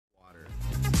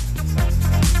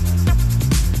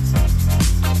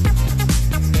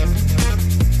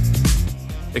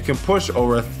It can push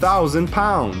over 1,000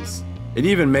 pounds. It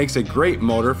even makes a great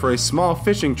motor for a small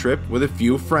fishing trip with a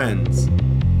few friends.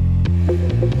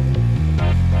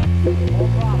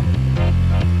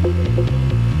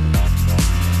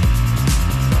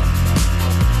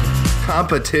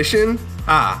 Competition?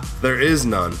 Ah, there is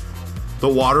none. The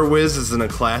Water Whiz is in a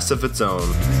class of its own.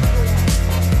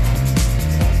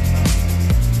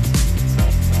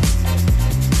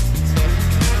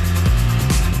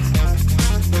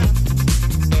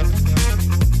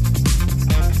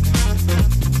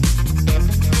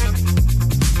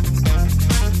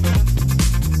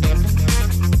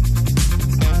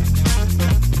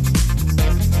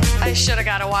 I should have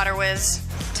got a Water Whiz.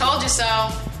 Told you so.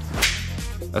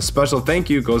 A special thank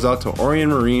you goes out to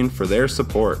Orion Marine for their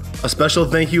support. A special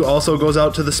thank you also goes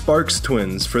out to the Sparks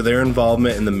twins for their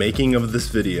involvement in the making of this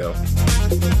video.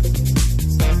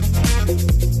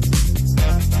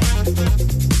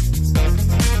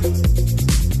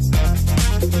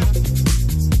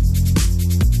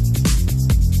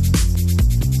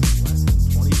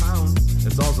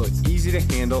 It's also easy to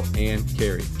handle and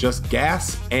carry. Just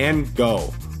gas and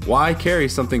go. Why carry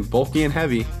something bulky and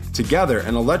heavy? Together,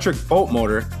 an electric boat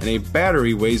motor and a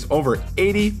battery weighs over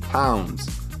 80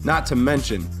 pounds. Not to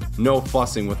mention, no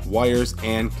fussing with wires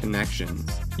and connections.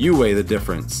 You weigh the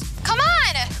difference. Come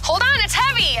on! Hold on, it's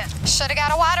heavy! Should have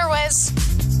got a Water Whiz.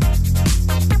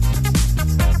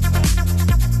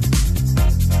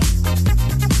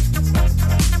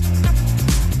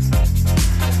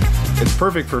 It's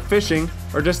perfect for fishing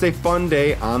or just a fun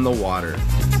day on the water.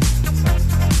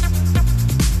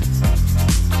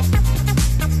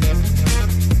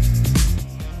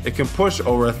 It can push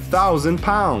over 1,000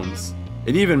 pounds.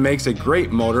 It even makes a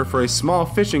great motor for a small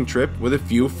fishing trip with a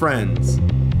few friends.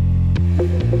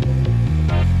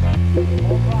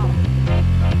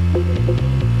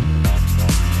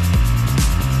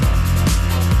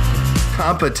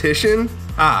 Competition?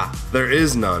 Ah, there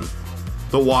is none.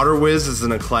 The Water Whiz is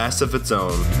in a class of its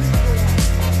own.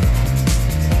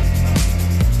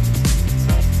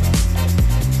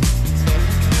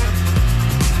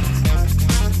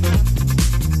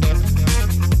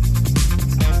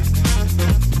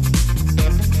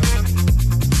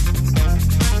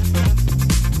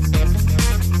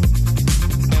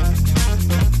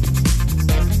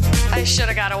 I should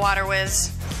have got a Water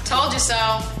Whiz. Told you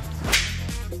so.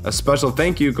 A special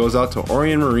thank you goes out to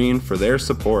Orion Marine for their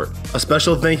support. A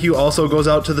special thank you also goes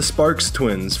out to the Sparks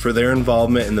twins for their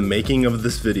involvement in the making of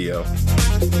this video.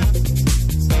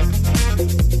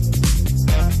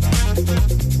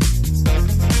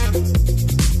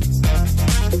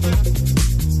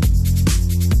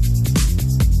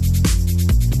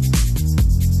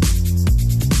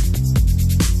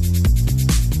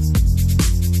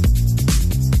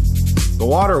 The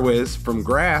Water Whiz from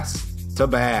grass to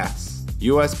bass.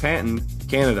 U.S. patent,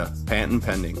 Canada, patent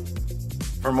pending.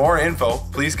 For more info,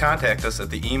 please contact us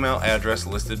at the email address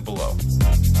listed below.